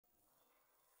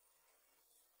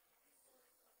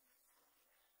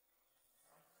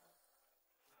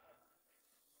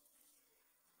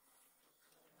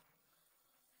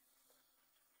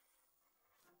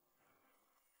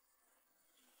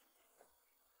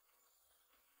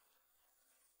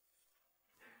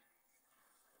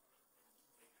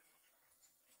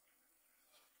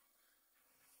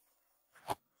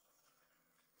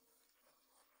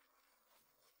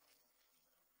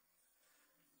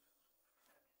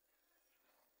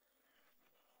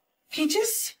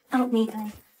Peaches? Help me.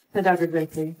 The dog is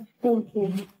right there. Thank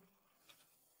you.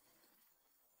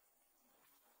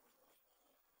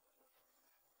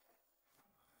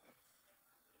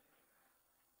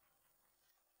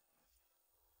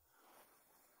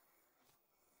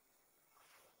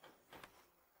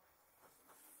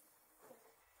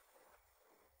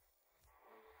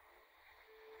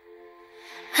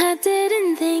 I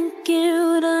didn't think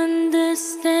you'd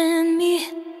understand me.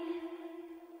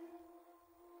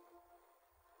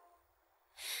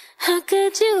 How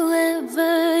could you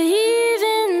ever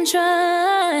even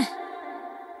try?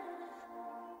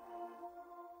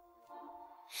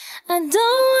 I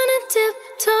don't wanna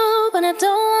tiptoe, but I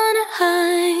don't wanna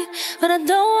hide. But I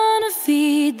don't wanna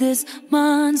feed this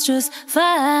monstrous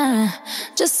fire.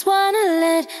 Just wanna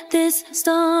let this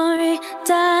story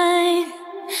die,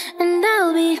 and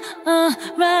I'll be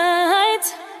alright.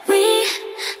 We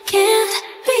can't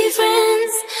be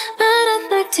friends, but I'd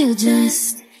like to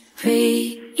just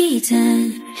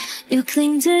pretend. You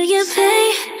cling to your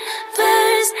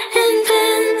papers and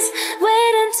pens.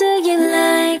 Wait until you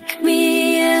like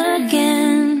me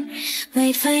again.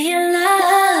 Wait for your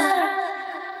love,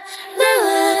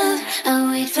 love.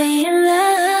 I'll wait for your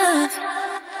love.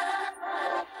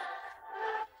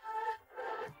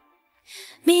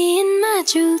 Me and my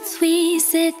truth, we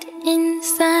sit in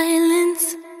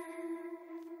silence.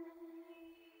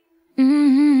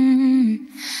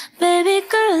 Baby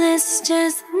girl, it's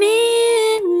just me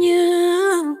and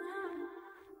you.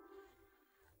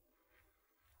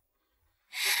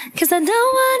 'Cause I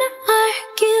don't wanna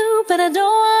argue, but I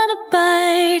don't wanna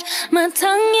bite my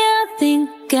tongue, yeah, I think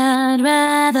I'd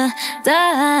rather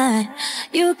die.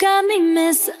 You got me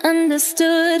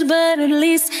misunderstood, but at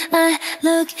least I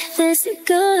look this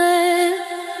good.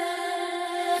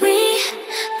 We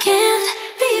can't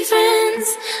be friends,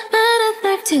 but I'd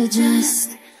like to just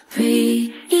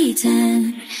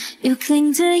pretend. You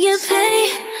cling to your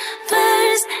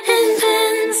papers and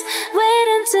pens. Wait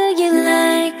until you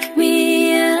like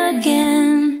me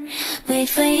again. Wait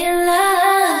for your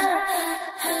love,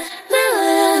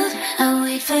 love. I'll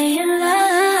wait for your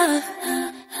love.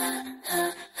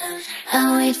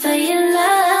 I'll wait for your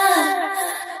love,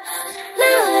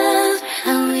 love.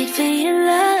 I'll wait for your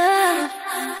love.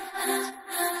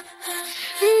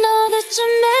 Know that you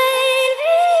made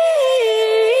me.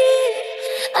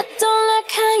 I don't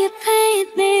like how you paint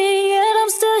me, yet I'm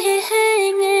still here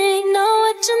hanging. Know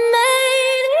what you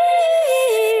made me.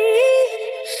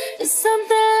 It's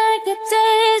something like a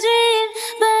daydream,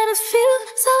 but I feel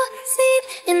so seen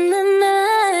in the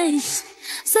night.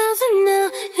 So for now,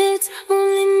 it's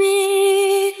only me,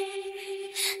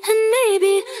 and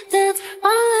maybe that's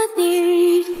all I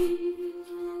need.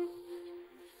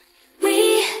 We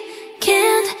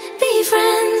can't be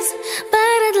friends,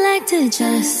 but I'd like to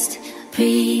just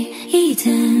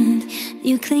pretend.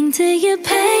 You cling to your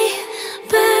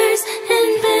papers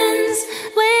and pens.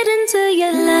 Wait until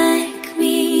you like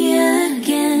me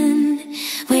again.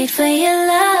 Wait for your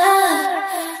love,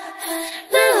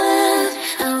 love.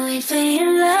 I'll wait for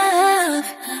your love.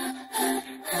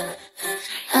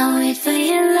 I'll wait for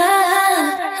your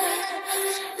love,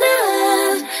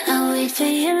 love. I'll wait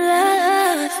for your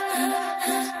love.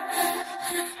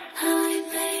 I'll wait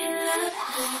for your love.